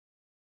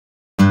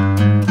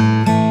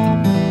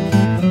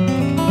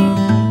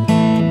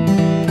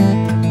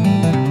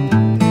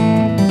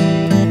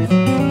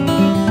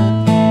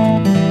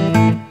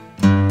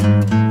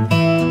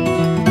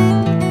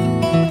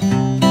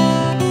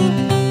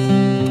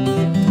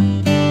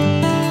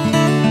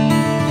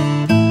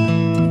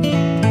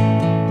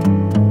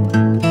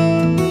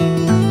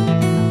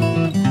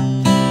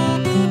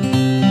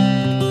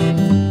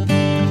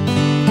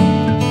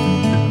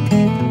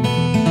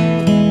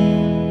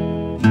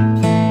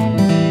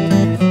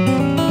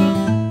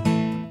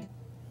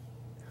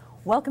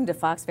Welcome to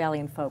Fox Valley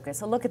in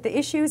Focus, a look at the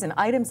issues and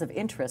items of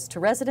interest to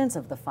residents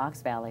of the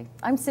Fox Valley.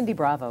 I'm Cindy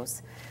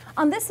Bravos.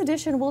 On this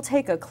edition, we'll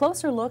take a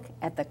closer look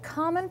at the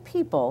common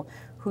people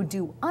who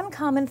do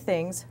uncommon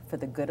things for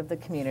the good of the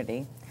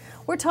community.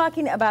 We're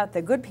talking about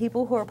the good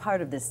people who are part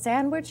of the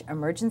Sandwich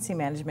Emergency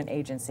Management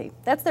Agency.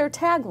 That's their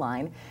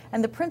tagline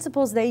and the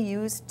principles they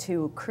use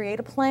to create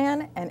a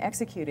plan and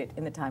execute it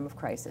in the time of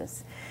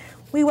crisis.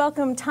 We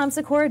welcome Tom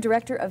Ciciora,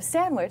 Director of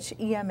Sandwich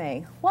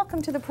EMA. Welcome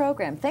to the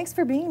program. Thanks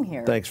for being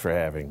here. Thanks for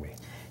having me.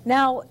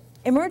 Now,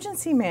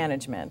 emergency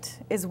management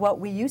is what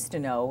we used to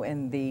know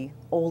in the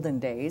olden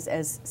days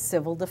as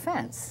civil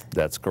defense.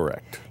 That's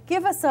correct.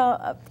 Give us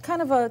a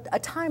kind of a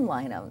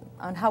timeline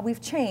on how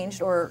we've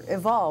changed or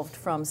evolved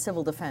from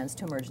civil defense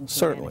to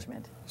emergency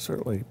management.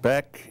 Certainly.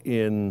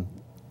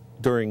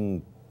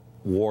 During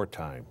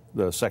wartime,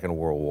 the Second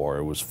World War,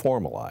 it was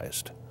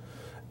formalized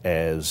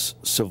as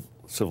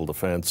civil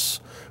defense,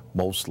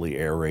 mostly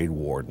air raid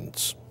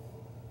wardens.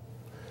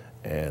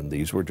 And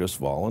these were just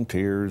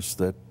volunteers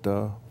that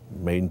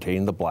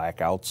maintained the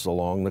blackouts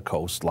along the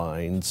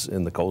coastlines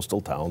in the coastal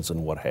towns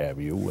and what have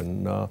you.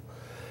 And a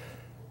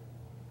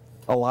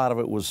lot of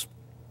it was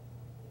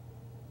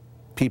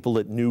people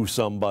that knew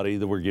somebody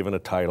that were given a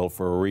title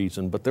for a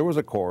reason, but there was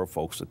a core of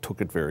folks that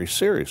took it very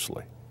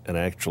seriously and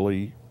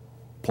actually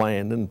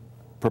planned and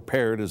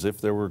prepared as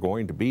if there were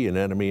going to be an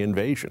enemy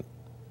invasion.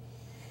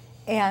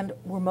 And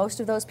were most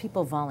of those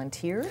people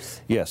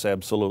volunteers? Yes,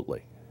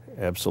 absolutely.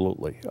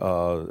 Absolutely.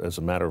 As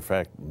a matter of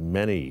fact,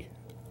 many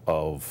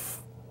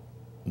of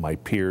my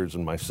peers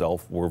and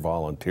myself were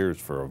volunteers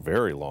for a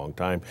very long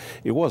time.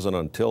 It wasn't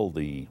until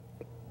the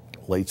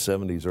late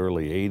 70s,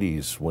 early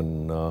 80s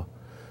when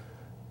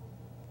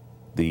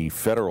the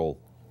federal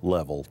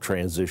level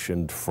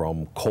transitioned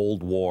from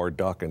Cold War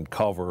duck and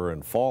cover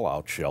and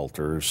fallout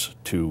shelters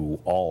to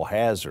all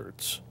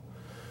hazards,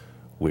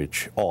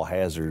 which all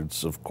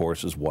hazards, of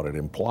course, is what it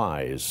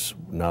implies.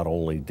 Not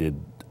only did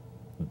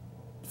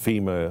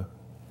FEMA,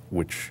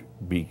 which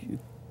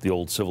the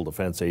old Civil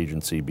Defense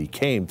Agency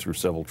became through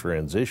several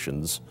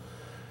transitions,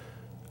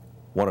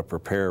 want to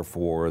prepare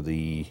for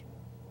the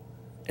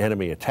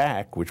enemy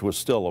attack, which was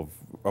still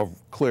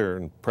of clear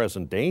and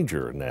present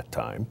danger in that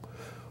time,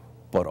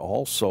 but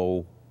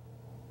also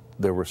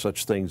there were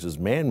such things as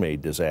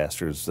man-made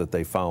disasters that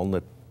they found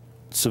that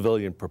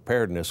civilian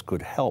preparedness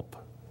could help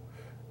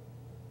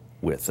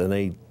with. And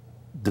they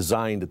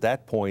designed at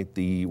that point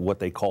what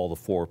they call the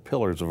 4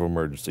 pillars of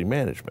emergency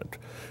management: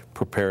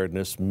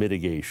 preparedness,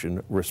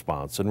 mitigation,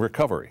 response, and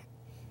recovery.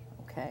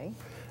 Okay.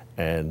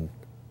 And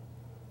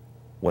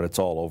when it's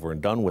all over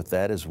and done with,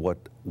 that is what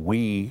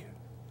we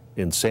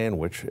in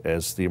Sandwich,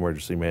 as the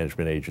Emergency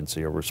Management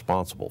Agency, are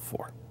responsible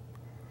for.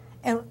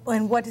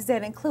 And what does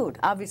that include?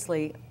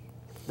 Obviously,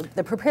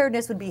 the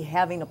preparedness would be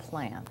having a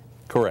plan.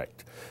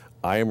 Correct.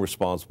 I am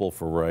responsible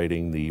for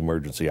writing the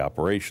emergency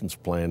operations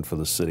plan for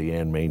the city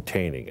and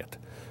maintaining it,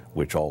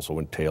 which also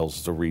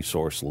entails the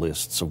resource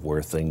lists of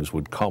where things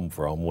would come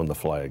from when the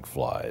flag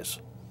flies.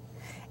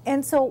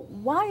 And so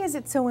why is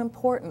it so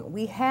important?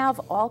 We have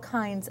all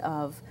kinds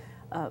of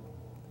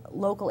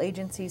local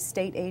agencies,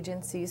 state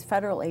agencies,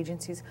 federal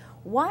agencies.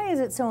 Why is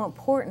it so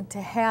important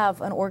to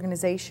have an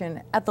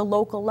organization at the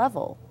local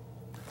level?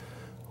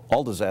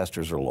 All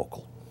disasters are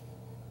local.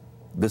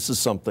 This is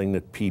something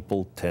that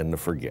people tend to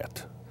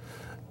forget.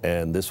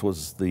 And this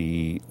was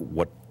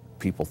what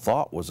people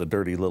thought was a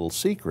dirty little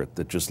secret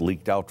that just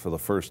leaked out for the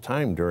first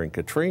time during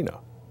Katrina.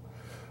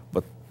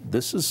 But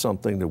this is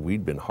something that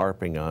we'd been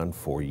harping on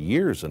for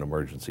years in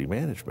emergency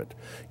management.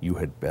 You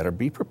had better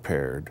be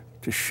prepared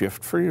to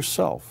shift for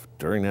yourself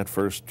during that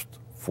first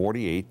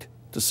 48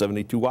 to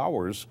 72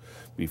 hours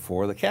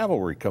before the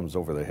cavalry comes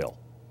over the hill.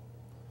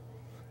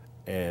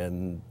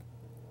 And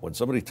when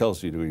somebody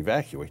tells you to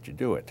evacuate, you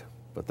do it.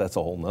 But that's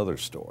a whole nother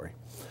story.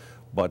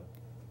 But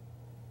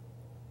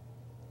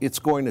it's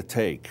going to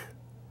take,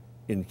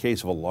 in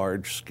case of a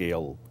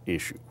large-scale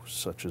issue,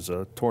 such as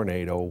a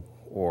tornado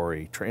or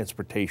a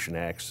transportation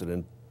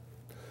accident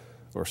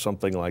or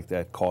something like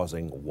that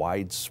causing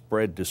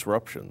widespread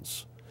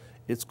disruptions,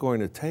 it's going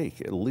to take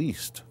at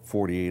least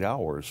 48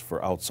 hours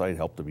for outside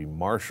help to be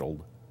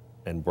marshaled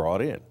and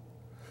brought in.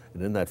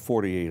 And in that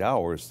 48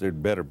 hours,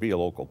 there'd better be a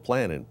local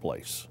plan in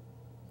place.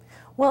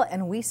 Well,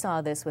 and we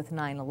saw this with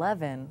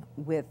 9/11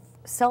 with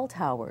cell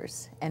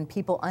towers and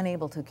people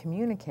unable to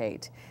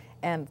communicate.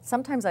 And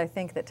sometimes I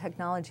think that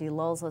technology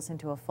lulls us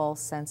into a false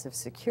sense of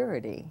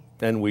security.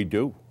 And we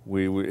do.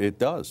 It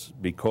does,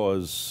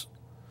 because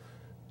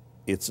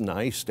it's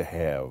nice to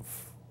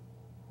have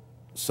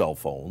cell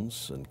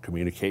phones and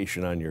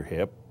communication on your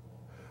hip,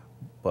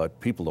 but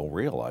people don't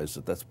realize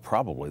that that's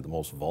probably the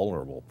most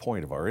vulnerable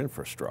point of our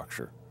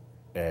infrastructure.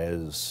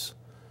 As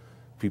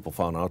people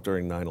found out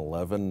during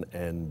 9/11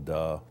 and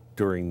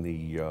during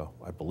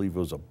I believe it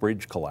was a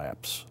bridge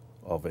collapse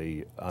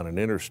on an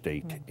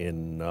interstate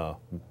in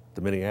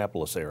the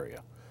Minneapolis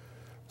area.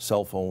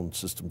 Cell phone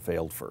system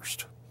failed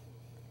first.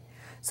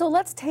 So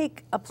let's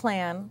take a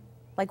plan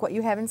like what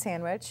you have in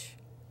Sandwich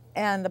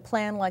and the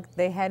plan like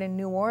they had in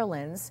New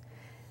Orleans.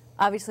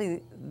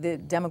 Obviously, the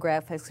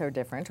demographics are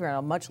different. We're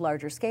on a much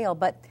larger scale,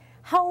 but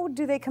how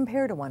do they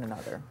compare to one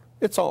another?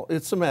 It's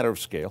a matter of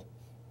scale.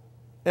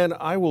 And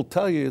I will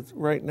tell you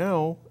right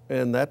now,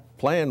 and that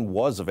plan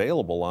was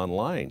available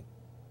online,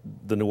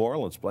 the New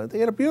Orleans plan. They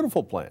had a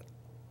beautiful plan.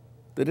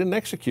 They didn't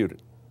execute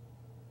it.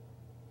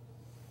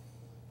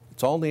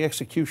 It's all in the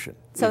execution.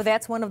 So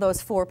that's one of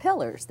those 4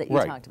 pillars that you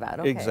talked about.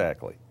 Okay.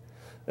 Exactly.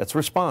 That's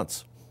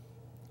response.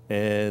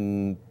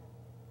 And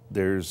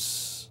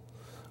there's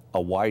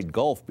a wide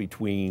gulf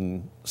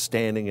between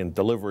standing and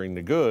delivering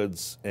the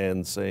goods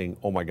and saying,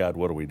 oh my God,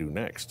 what do we do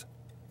next?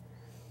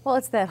 Well,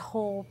 it's that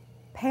whole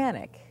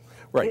panic.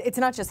 Right. It's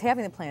not just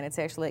having the plan, it's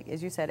actually,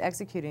 as you said,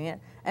 executing it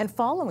and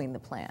following the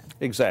plan.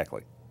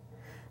 Exactly.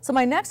 So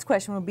my next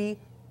question would be,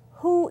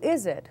 who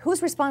is it?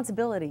 Whose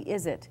responsibility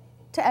is it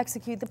to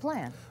execute the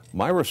plan?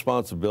 My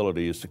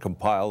responsibility is to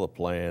compile the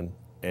plan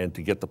and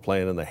to get the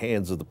plan in the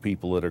hands of the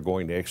people that are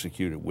going to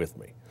execute it with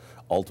me.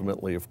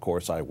 Ultimately, of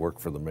course, I work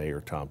for the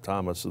mayor, Tom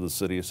Thomas, of the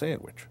city of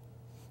Sandwich.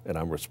 And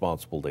I'm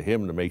responsible to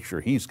him to make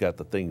sure he's got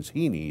the things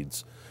he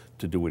needs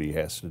to do what he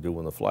has to do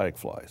when the flag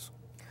flies.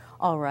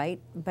 All right,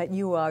 but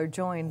you are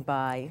joined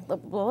by,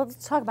 well,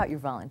 let's talk about your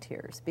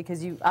volunteers,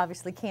 because you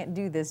obviously can't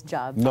do this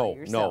job by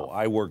yourself. No,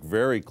 I work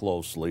very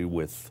closely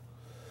with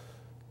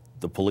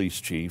the police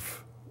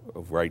chief.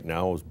 Right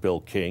now is Bill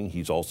King.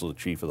 He's also the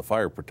chief of the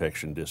Fire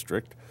Protection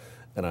District.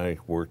 And I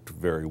worked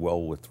very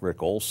well with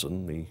Rick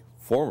Olson, the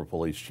former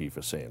police chief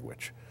of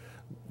Sandwich.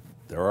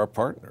 They're our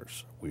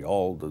partners. We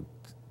all,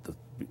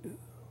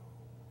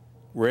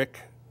 Rick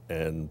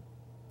and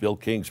Bill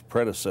King's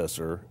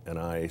predecessor and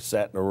I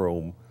sat in a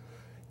room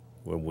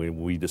when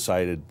we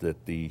decided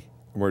that the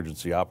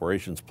emergency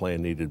operations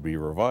plan needed to be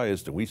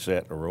revised, and we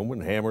sat in a room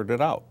and hammered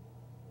it out,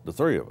 the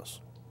 3 of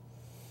us.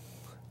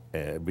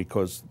 And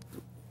because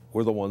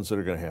we're the ones that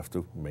are going to have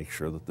to make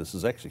sure that this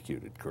is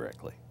executed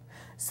correctly.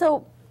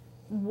 So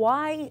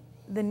why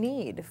the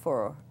need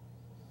for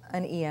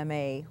an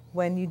EMA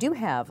when you do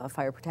have a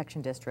fire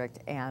protection district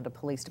and a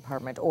police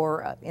department,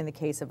 or in the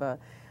case of a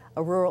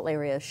rural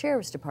area, a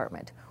sheriff's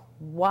department?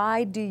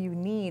 Why do you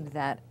need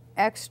that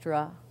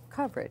extra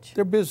coverage?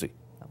 They're busy.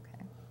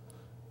 Okay.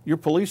 Your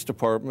police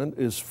department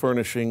is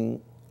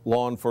furnishing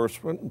law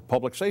enforcement and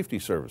public safety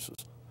services.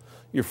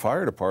 Your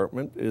fire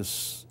department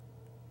is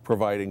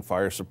providing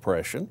fire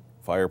suppression,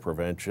 fire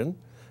prevention,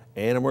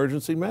 and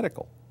emergency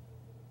medical.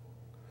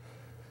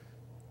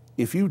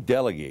 If you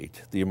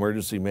delegate the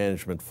emergency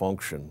management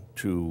function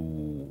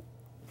to,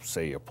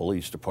 say, a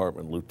police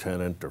department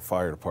lieutenant or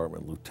fire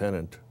department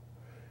lieutenant,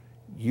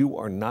 you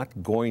are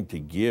not going to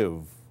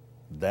give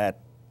that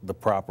the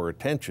proper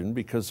attention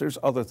because there's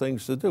other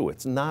things to do.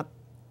 It's not,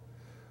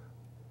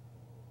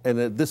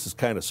 and this is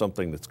kind of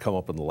something that's come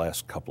up in the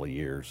last couple of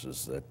years,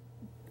 is that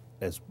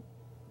as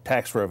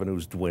tax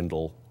revenues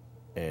dwindle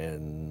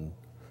and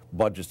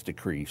budgets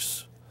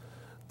decrease,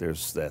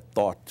 there's that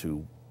thought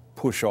to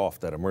push off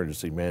that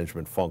emergency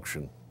management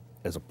function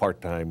as a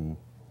part-time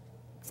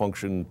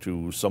function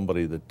to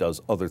somebody that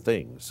does other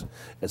things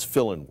as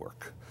fill-in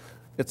work.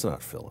 It's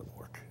not fill-in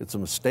work. It's a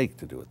mistake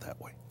to do it that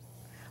way.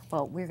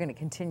 Well, we're going to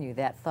continue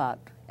that thought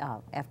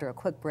after a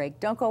quick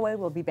break. Don't go away.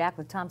 We'll be back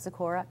with Tom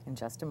Ciciora in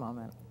just a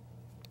moment.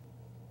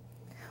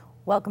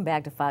 Welcome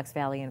back to Fox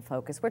Valley in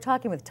Focus. We're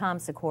talking with Tom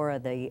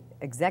Ciciora, the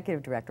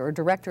Executive Director, or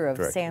Director of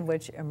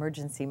Sandwich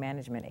Emergency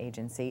Management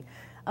Agency,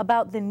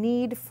 about the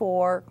need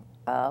for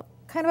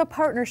kind of a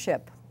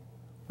partnership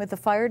with the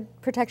Fire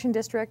Protection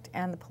District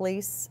and the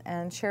Police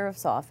and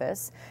Sheriff's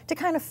Office to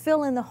kind of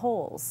fill in the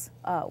holes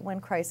when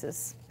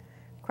crisis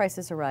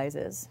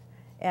arises.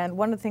 And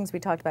one of the things we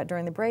talked about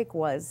during the break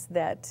was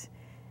that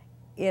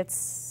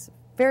it's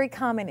very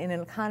common in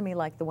an economy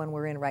like the one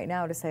we're in right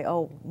now to say,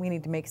 oh, we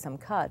need to make some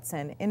cuts.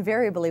 And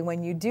invariably,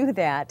 when you do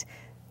that,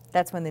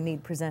 that's when the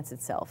need presents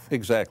itself.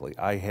 Exactly.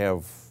 I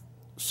have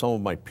some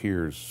of my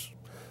peers,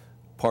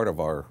 part of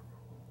our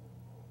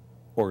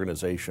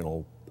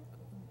organizational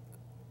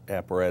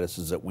apparatus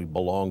is that we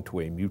belong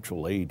to a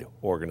mutual aid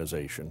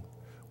organization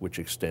which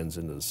extends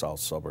into the south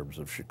suburbs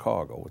of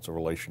Chicago. It's a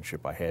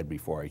relationship I had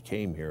before I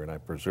came here, and I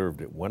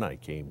preserved it when I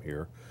came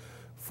here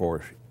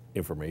for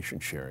information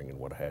sharing and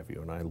what have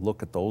you. And I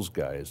look at those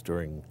guys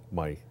during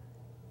my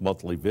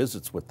monthly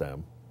visits with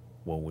them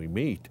when we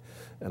meet,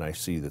 and I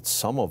see that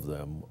some of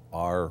them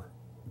are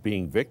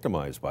being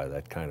victimized by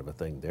that kind of a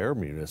thing. Their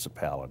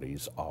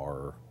municipalities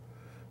are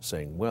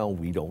saying, well,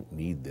 we don't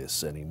need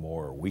this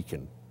anymore. We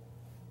can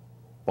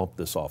bump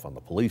this off on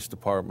the police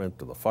department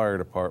or the fire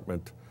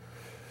department.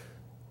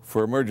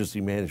 For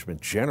emergency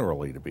management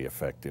generally to be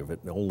effective,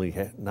 it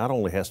not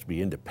only has to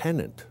be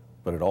independent,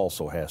 but it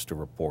also has to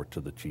report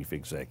to the chief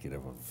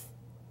executive of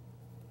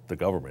the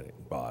governing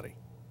body.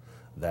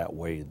 That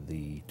way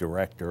the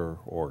director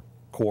or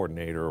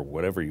coordinator or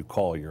whatever you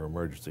call your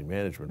emergency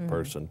management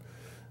person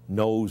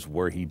knows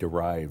where he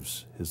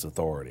derives his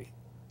authority.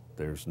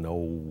 There's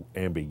no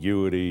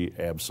ambiguity,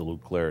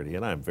 absolute clarity,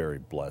 and I'm very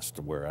blessed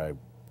to where I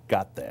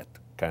got that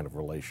kind of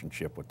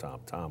relationship with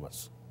Tom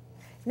Thomas.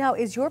 Now,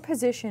 is your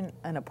position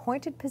an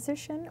appointed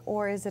position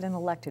or is it an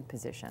elected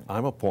position?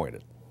 I'm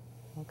appointed.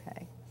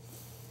 Okay.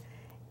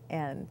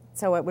 And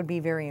so it would be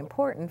very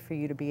important for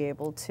you to be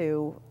able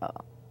to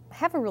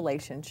have a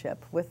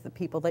relationship with the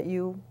people that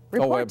you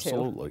report Oh,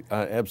 absolutely,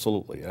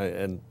 absolutely.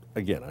 And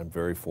again, I'm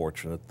very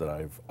fortunate that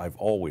I've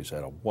always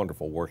had a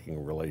wonderful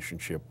working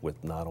relationship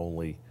with not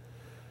only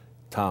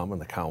Tom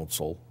and the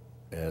council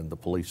and the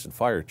police and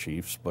fire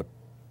chiefs, but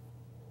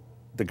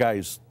the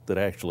guys that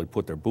actually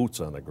put their boots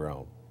on the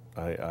ground.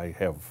 I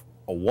have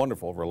a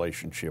wonderful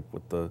relationship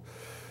with the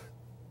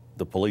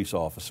police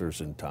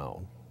officers in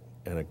town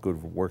and a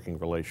good working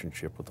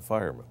relationship with the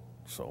firemen.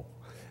 So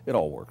it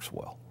all works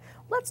well.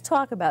 Let's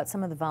talk about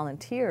some of the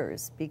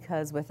volunteers,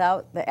 because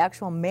without the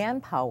actual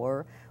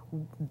manpower,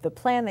 the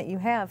plan that you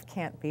have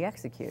can't be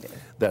executed.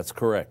 That's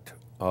correct.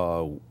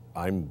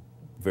 I'm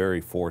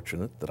very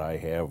fortunate that I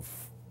have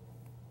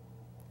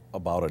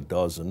about a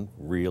dozen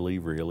really,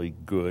 really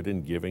good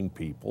and giving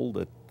people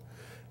that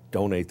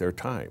donate their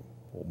time.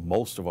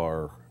 Most of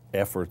our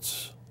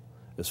efforts,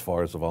 as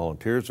far as the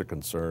volunteers are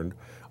concerned,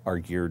 are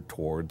geared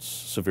towards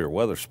severe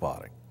weather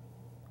spotting.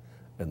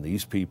 And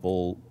these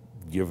people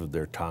give of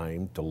their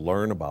time to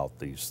learn about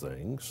these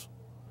things.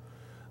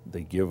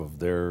 They give of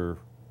their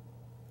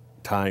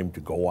time to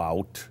go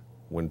out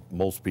when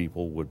most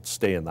people would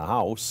stay in the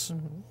house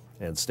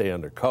and stay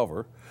under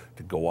cover,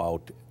 to go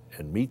out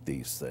and meet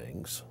these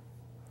things.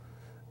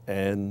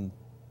 And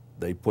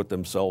they put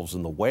themselves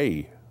in the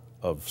way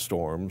of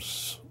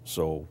storms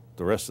so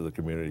the rest of the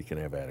community can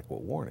have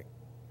adequate warning.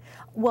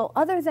 Well,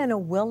 other than a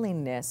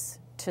willingness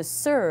to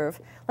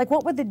serve, like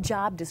what would the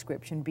job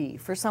description be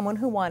for someone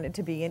who wanted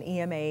to be an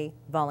EMA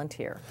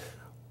volunteer?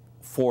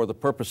 For the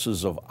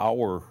purposes of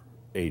our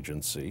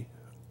agency,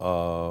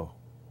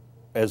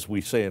 as we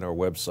say in our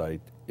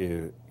website,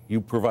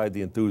 you provide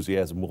the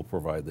enthusiasm, we'll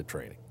provide the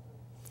training.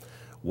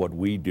 What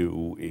we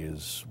do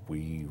is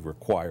we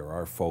require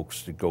our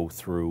folks to go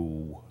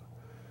through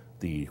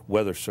the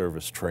Weather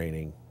Service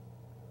training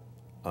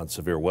on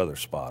severe weather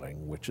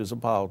spotting, which is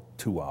about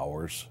 2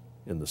 hours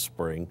in the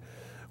spring.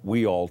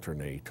 We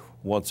alternate.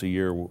 Once a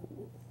year,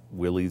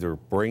 we'll either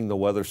bring the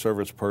Weather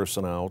Service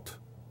person out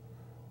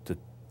to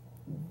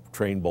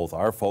train both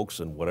our folks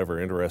and whatever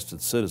interested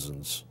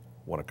citizens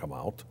want to come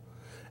out.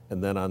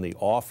 And then on the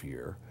off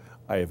year,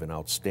 I have an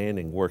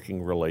outstanding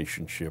working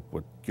relationship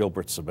with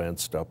Gilbert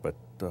Sebenst up at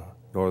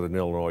Northern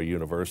Illinois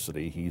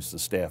University. He's the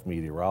staff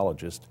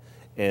meteorologist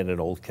and an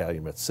old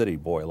Calumet City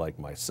boy like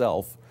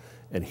myself.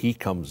 And he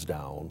comes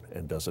down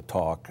and does a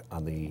talk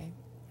on the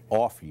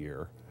off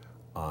year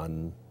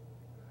on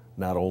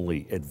not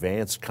only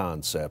advanced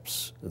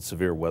concepts in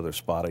severe weather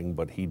spotting,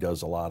 but he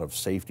does a lot of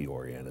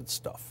safety-oriented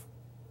stuff.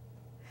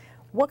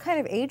 What kind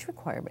of age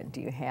requirement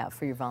do you have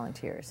for your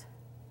volunteers?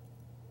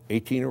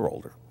 18 or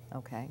older.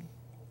 Okay.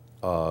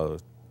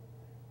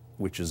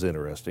 Which is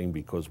interesting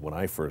because when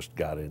I first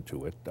got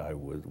into it,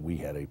 we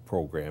had a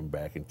program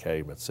back in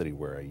Calumet City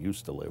where I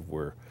used to live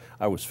where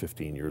I was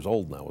 15 years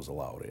old and I was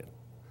allowed in.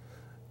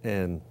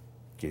 And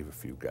gave a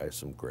few guys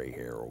some gray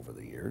hair over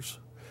the years.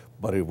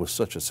 But it was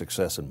such a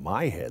success in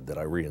my head that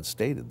I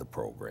reinstated the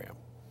program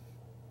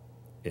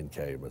in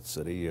Calumet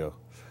City.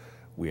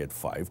 We had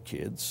 5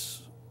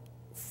 kids,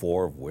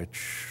 4 of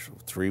which,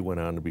 3 went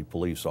on to be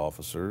police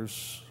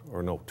officers,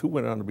 or no, 2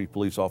 went on to be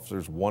police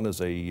officers. 1 is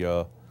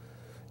a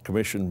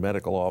commissioned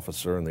medical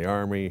officer in the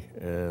Army,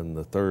 and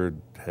the 3rd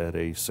had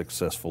a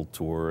successful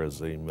tour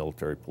as a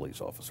military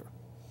police officer.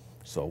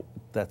 So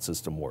that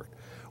system worked.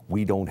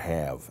 We don't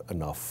have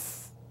enough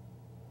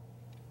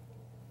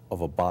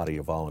of a body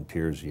of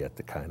volunteers yet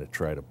to kind of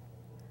try to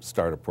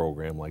start a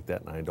program like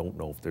that, and I don't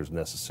know if there's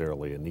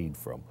necessarily a need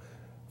for it.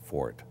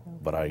 Okay.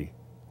 But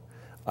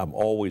I'm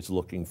always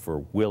looking for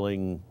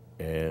willing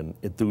and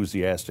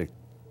enthusiastic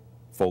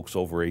folks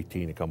over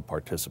 18 to come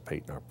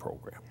participate in our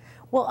program.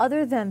 Well,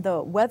 other than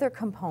the weather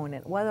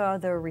component, what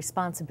other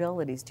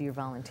responsibilities do your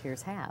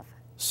volunteers have?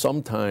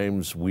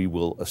 Sometimes we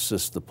will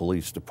assist the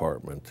police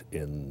department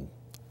in,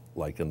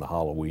 like in the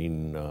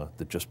Halloween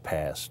that just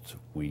passed,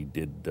 we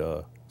did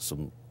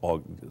some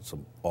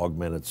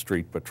augmented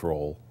street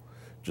patrol,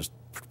 just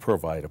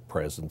provide a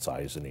presence,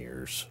 eyes and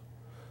ears.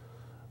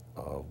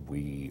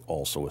 We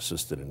also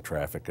assisted in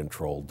traffic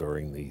control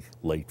during the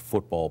late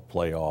football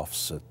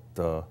playoffs at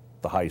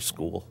the high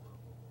school.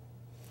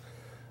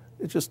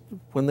 It's just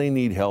when they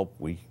need help,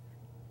 we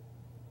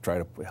try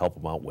to help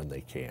them out when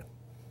they can.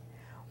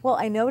 Well,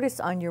 I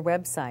noticed on your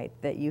website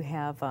that you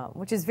have,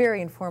 which is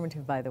very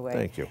informative, by the way.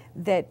 Thank you.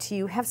 That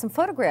you have some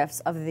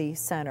photographs of the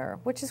center,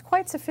 which is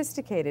quite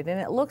sophisticated,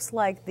 and it looks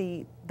like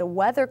the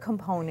weather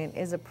component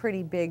is a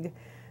pretty big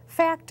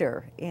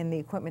factor in the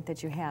equipment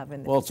that you have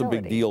in the Well, facility. it's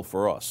a big deal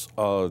for us.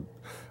 Our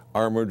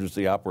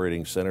Emergency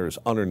Operating Center is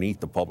underneath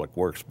the Public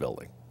Works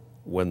building.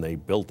 When they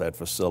built that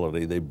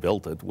facility, they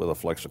built it with a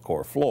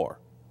Flexicor floor.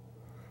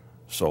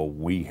 So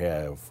we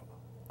have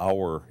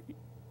our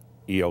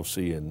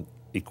EOC and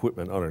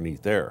equipment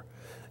underneath there.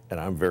 And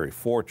I'm very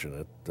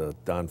fortunate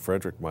that Don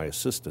Frederick, my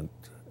assistant,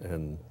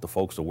 and the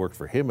folks that worked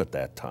for him at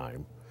that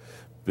time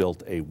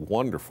built a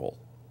wonderful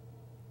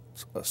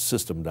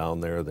system down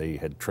there. They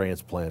had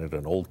transplanted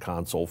an old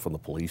console from the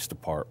police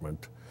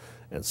department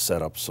and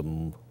set up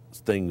some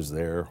things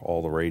there,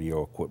 all the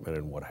radio equipment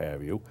and what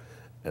have you.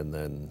 And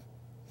then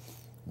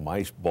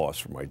my boss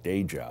for my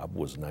day job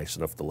was nice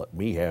enough to let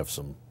me have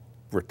some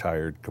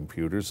retired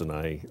computers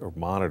or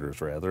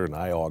monitors rather, and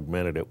I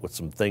augmented it with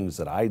some things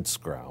that I'd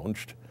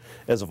scrounged.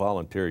 As a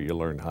volunteer, you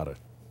learn how to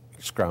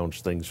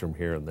scrounge things from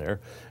here and there,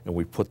 and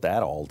we put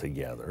that all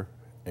together,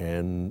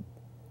 and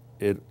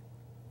it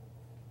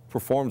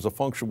performs a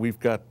function. We've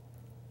got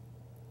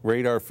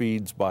radar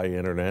feeds by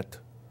internet.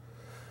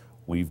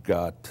 We've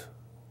got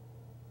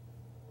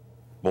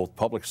both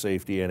public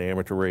safety and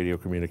amateur radio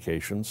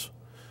communications.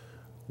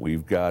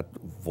 We've got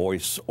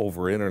voice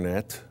over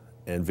internet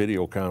and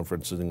video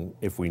conferencing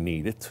if we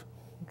need it.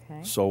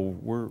 Okay. So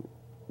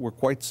we're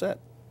quite set.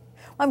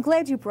 Well, I'm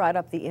glad you brought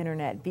up the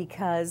internet,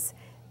 because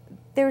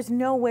there's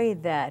no way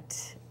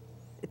that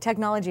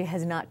technology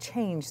has not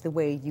changed the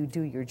way you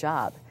do your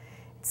job.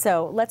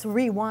 So let's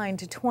rewind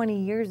to 20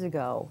 years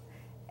ago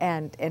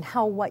and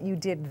how what you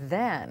did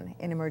then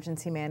in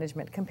emergency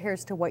management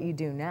compares to what you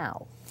do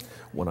now.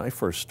 When I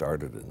first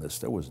started in this,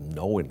 there was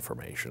no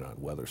information on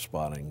weather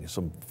spotting.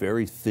 Some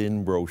very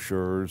thin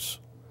brochures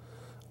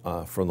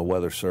from the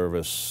Weather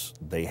Service.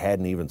 They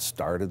hadn't even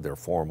started their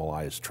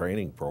formalized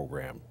training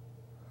program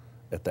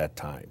at that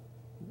time.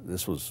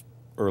 This was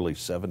early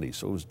 70s,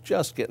 so it was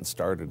just getting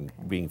started and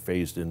being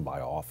phased in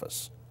by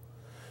office.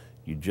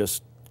 You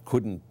just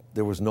couldn't,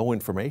 there was no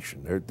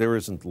information. There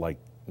isn't like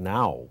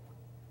now,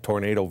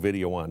 tornado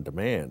video on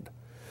demand,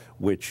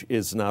 which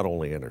is not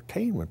only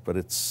entertainment, but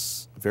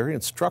it's very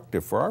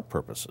instructive for our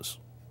purposes.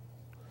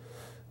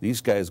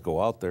 These guys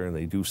go out there and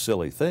they do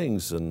silly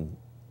things, and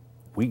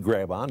we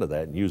grab onto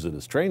that and use it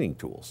as training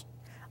tools.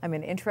 I'm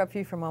going to interrupt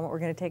you for a moment. We're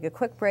going to take a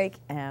quick break,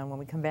 and when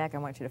we come back, I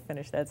want you to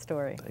finish that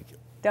story. Thank you.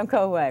 Don't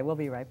go away. We'll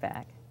be right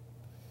back.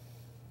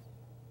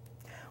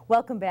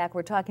 Welcome back.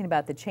 We're talking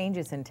about the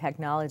changes in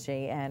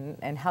technology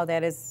and how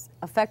that has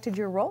affected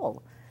your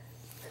role.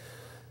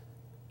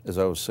 As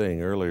I was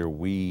saying earlier,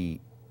 we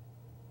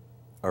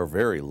are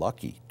very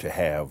lucky to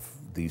have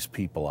these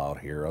people out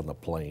here on the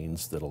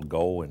plains that'll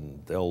go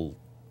and they'll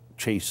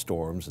chase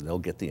storms, and they'll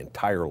get the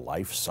entire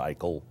life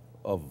cycle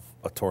of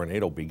a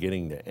tornado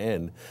beginning to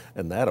end.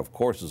 And that, of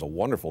course, is a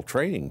wonderful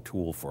training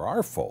tool for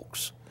our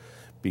folks,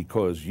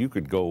 because you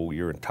could go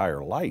your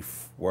entire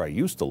life. Where I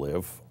used to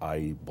live,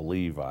 I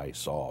believe I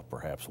saw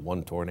perhaps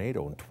one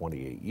tornado in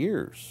 28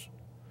 years.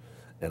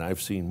 And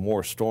I've seen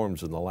more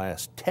storms in the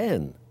last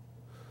 10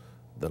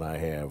 than I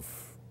have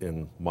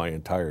in my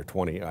entire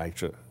 20. I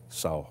actually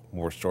saw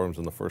more storms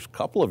in the first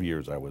couple of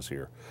years I was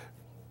here,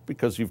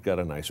 because you've got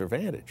a nicer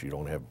vantage. You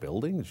don't have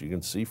buildings, you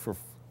can see for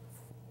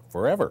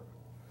forever.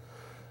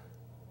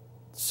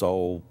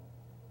 So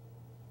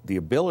the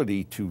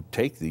ability to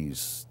take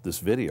this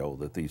video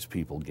that these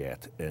people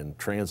get and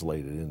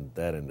translate it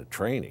into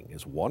training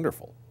is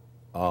wonderful.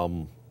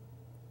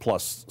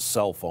 Plus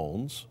cell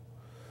phones.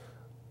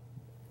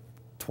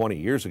 20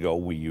 years ago,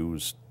 we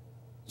used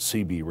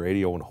CB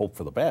radio and hope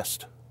for the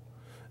best.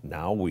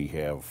 Now we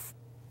have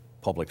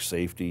public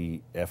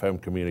safety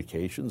FM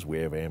communications, we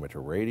have amateur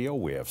radio,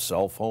 we have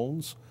cell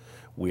phones,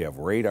 we have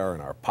radar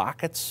in our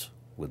pockets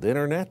with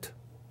internet,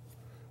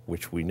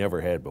 which we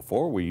never had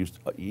before. We used,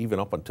 even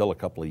up until a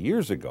couple of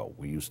years ago,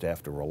 we used to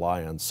have to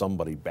rely on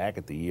somebody back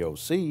at the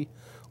EOC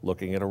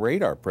looking at a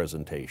radar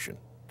presentation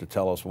to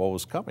tell us what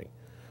was coming.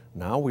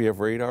 Now we have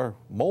radar,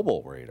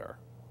 mobile radar.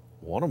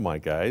 One of my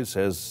guys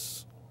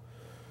has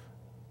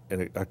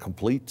a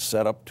complete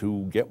setup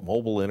to get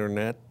mobile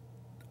internet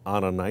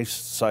on a nice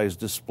size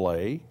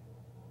display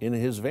in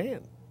his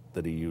van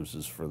that he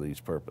uses for these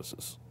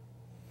purposes.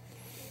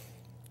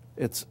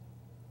 It's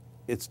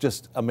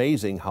just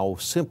amazing how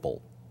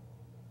simple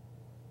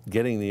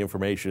getting the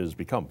information has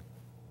become.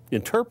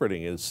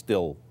 Interpreting is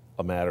still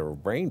a matter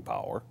of brain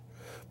power,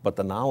 but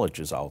the knowledge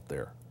is out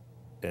there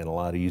and a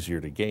lot easier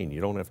to gain.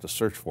 You don't have to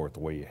search for it the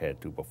way you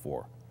had to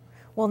before.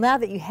 Well, now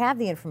that you have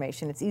the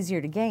information, it's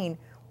easier to gain.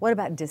 What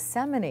about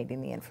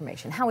disseminating the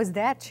information? How has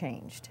that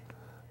changed?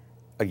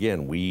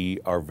 Again, we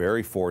are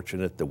very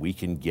fortunate that we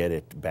can get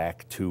it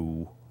back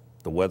to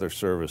the Weather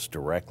Service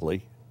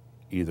directly,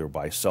 either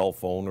by cell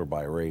phone or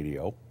by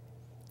radio.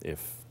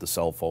 If the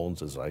cell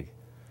phones, as I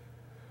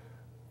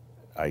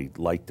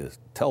like to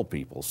tell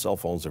people, cell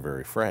phones are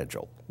very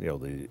fragile. You know,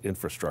 the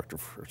infrastructure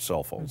for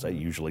cell phones, that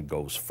usually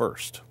goes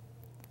first.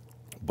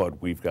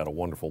 But we've got a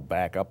wonderful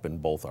backup in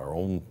both our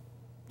own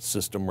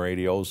system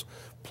radios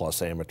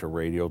plus amateur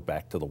radio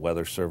back to the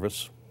Weather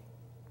Service.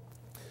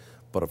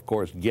 But of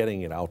course,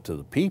 getting it out to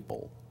the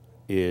people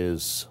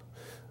is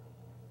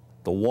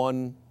the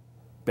one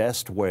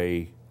best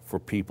way for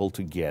people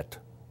to get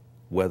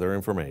weather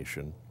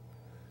information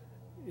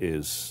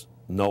is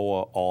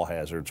NOAA All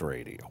Hazards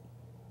Radio.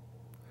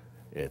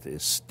 It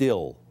is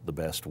still the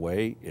best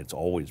way. It's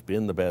always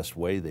been the best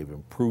way. They've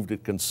improved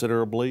it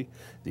considerably.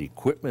 The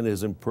equipment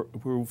is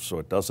improved so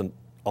it doesn't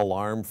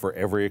alarm for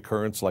every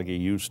occurrence like it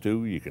used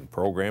to. You can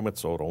program it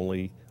so it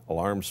only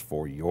alarms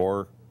for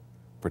your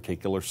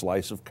particular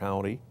slice of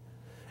county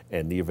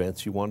and the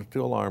events you want it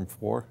to alarm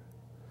for.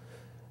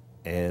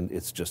 and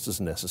it's just as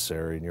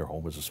necessary in your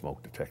home as a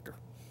smoke detector.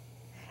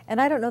 And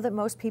I don't know that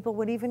most people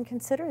would even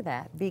consider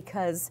that,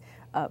 because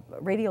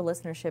radio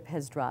listenership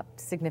has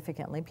dropped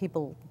significantly.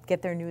 People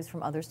get their news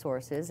from other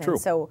sources. True.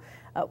 And so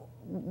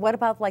what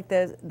about like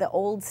the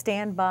old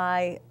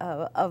standby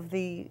of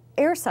the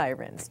air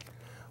sirens?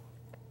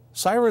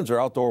 Sirens are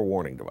outdoor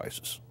warning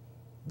devices.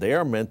 They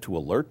are meant to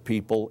alert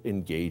people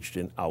engaged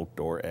in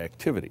outdoor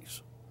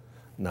activities.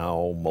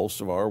 Now, most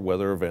of our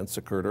weather events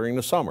occur during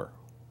the summer.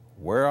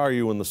 Where are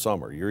you in the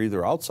summer? You're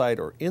either outside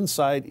or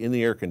inside in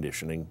the air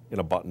conditioning in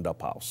a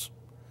buttoned-up house.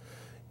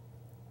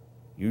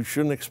 You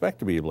shouldn't expect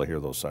to be able to hear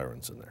those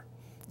sirens in there.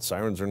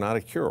 Sirens are not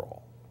a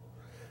cure-all.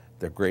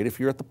 They're great if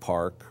you're at the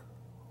park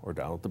or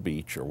down at the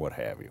beach or what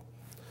have you.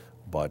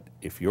 But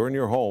if you're in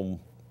your home,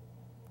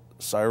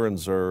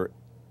 sirens are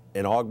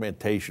an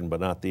augmentation but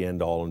not the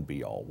end-all and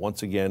be-all.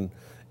 Once again,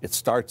 it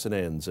starts and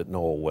ends at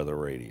NOAA Weather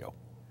Radio.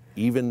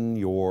 Even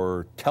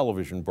your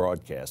television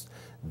broadcast,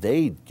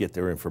 they get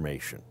their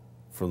information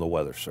from the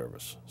Weather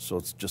Service. So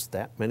it's just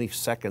that many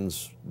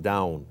seconds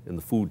down in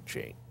the food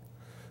chain.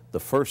 The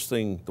first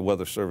thing the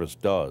Weather Service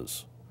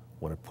does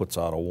when it puts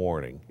out a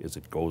warning is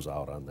it goes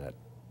out on that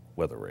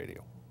weather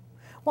radio.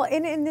 Well,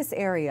 in this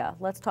area,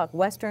 let's talk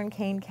Western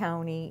Kane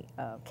County,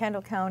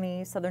 Kendall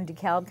County, Southern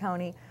DeKalb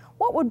County.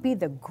 What would be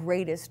the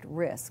greatest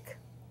risk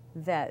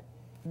that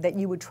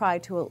you would try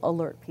to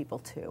alert people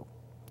to?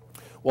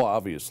 Well,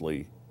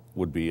 obviously,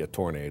 would be a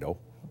tornado.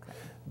 Okay.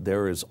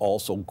 There is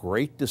also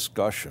great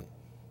discussion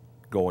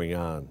going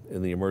on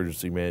in the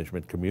emergency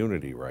management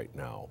community right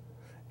now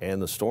and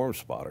the storm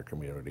spotter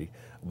community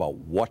about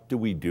what do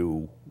we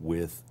do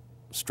with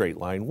straight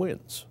line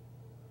winds.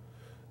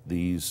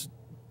 These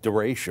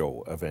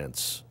derecho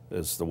events,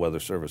 as the Weather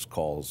Service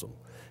calls them,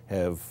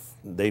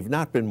 they've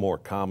not been more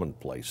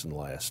commonplace in the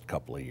last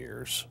couple of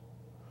years,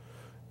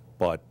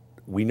 but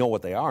we know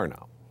what they are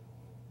now.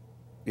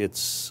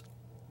 It's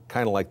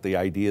kind of like the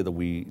idea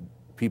that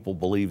people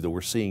believe that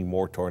we're seeing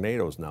more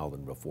tornadoes now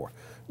than before.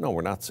 No,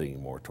 we're not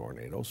seeing more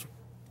tornadoes.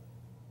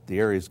 The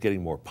area is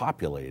getting more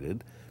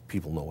populated.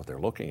 People know what they're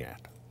looking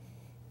at.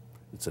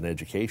 It's an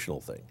educational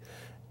thing.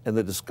 And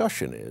the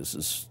discussion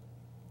is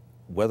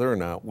whether or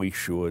not we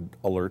should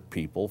alert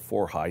people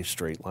for high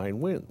straight line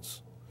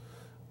winds.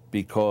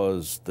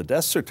 Because the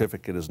death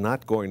certificate is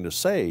not going to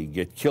say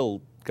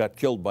got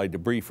killed by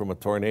debris from a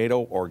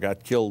tornado or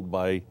got killed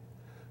by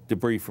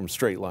debris from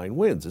straight line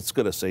winds. It's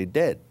going to say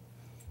dead.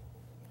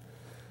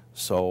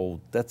 So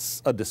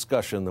that's a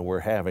discussion that we're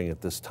having at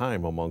this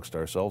time amongst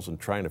ourselves and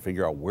trying to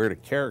figure out where to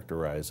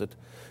characterize it,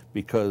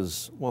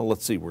 because, well,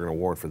 let's see, we're going to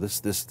warn for this,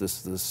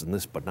 and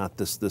this, but not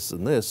this,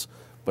 and this.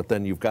 But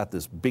then you've got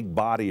this big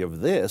body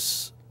of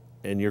this,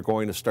 and you're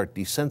going to start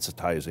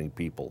desensitizing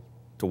people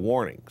to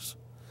warnings.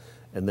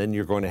 And then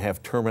you're going to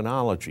have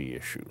terminology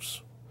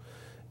issues.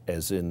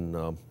 As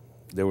in,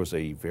 there was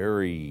a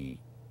very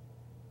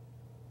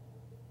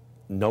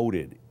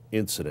noted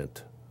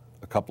incident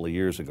a couple of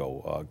years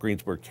ago,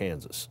 Greensburg,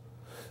 Kansas.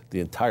 The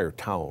entire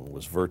town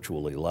was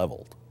virtually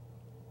leveled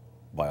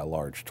by a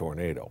large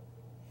tornado.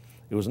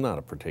 It was not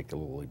a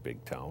particularly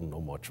big town,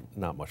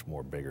 not much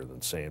more bigger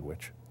than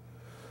Sandwich.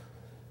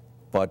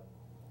 But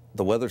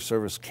the Weather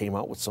Service came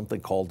out with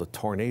something called a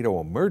tornado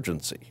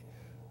emergency,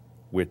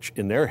 which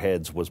in their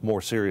heads was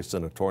more serious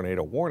than a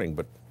tornado warning,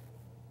 but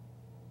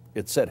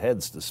it set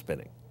heads to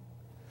spinning.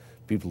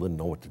 People didn't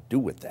know what to do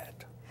with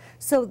that.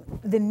 So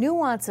the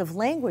nuance of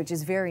language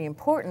is very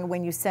important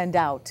when you send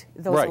out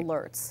those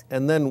alerts.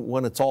 And then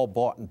when it's all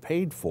bought and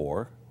paid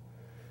for,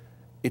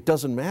 it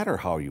doesn't matter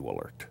how you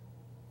alert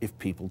if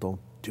people don't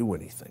do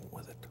anything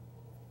with it.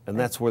 And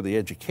that's where the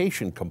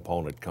education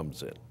component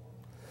comes in.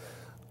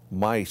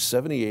 My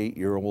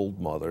 78-year-old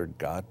mother,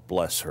 God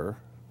bless her,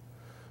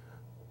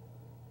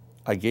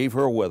 I gave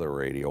her a weather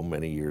radio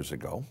many years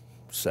ago,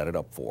 set it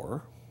up for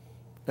her,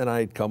 and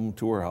I'd come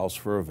to her house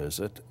for a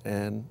visit,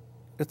 and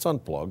it's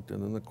unplugged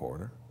and in the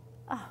corner.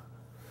 Oh.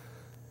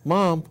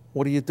 Mom,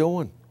 what are you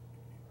doing?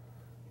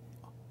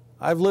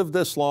 I've lived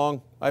this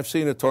long. I've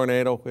seen a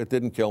tornado. It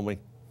didn't kill me.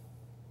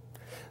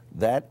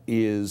 That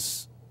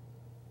is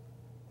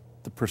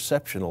the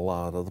perception a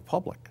lot of the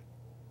public.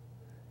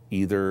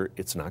 Either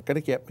it's not going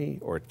to get me,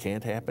 or it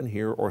can't happen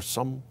here, or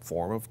some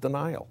form of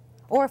denial.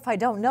 Or if I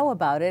don't know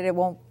about it, it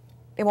won't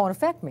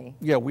affect me.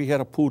 Yeah, we had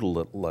a poodle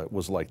that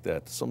was like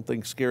that.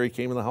 Something scary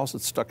came in the house,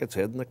 it stuck its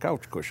head in the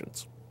couch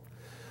cushions.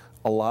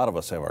 A lot of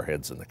us have our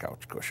heads in the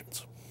couch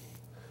cushions.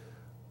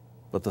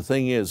 But the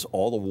thing is,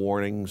 all the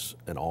warnings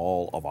and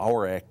all of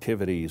our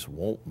activities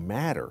won't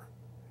matter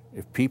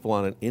if people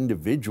on an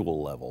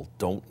individual level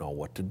don't know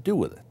what to do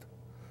with it.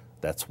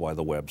 That's why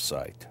the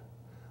website.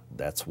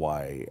 That's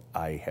why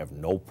I have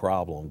no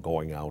problem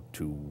going out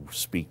to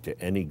speak to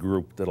any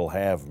group that'll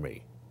have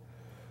me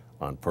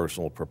on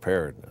personal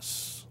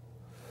preparedness.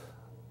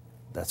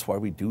 That's why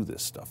we do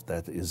this stuff.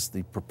 That is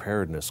the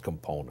preparedness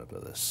component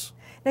of this.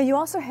 Now, you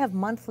also have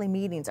monthly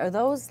meetings. Are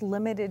those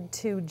limited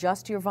to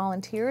just your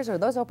volunteers, or are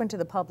those open to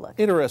the public?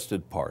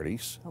 Interested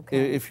parties.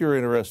 Okay. If you're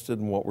interested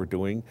in what we're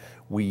doing,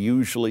 we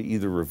usually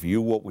either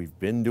review what we've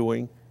been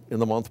doing in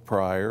the month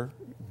prior,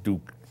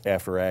 do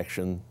after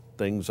action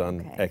things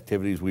on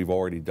activities we've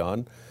already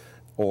done,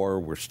 or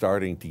we're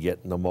starting to get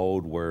in the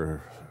mode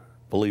where,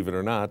 believe it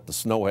or not, the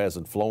snow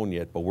hasn't flown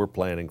yet, but we're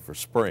planning for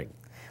spring.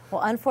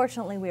 Well,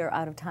 unfortunately, we are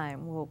out of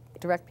time. We'll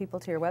direct people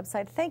to your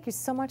website. Thank you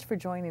so much for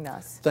joining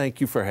us.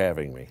 Thank you for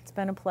having me. It's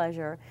been a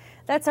pleasure.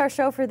 That's our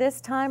show for this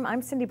time.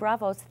 I'm Cindy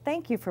Bravos.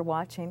 Thank you for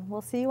watching.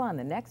 We'll see you on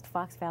the next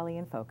Fox Valley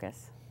in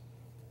Focus.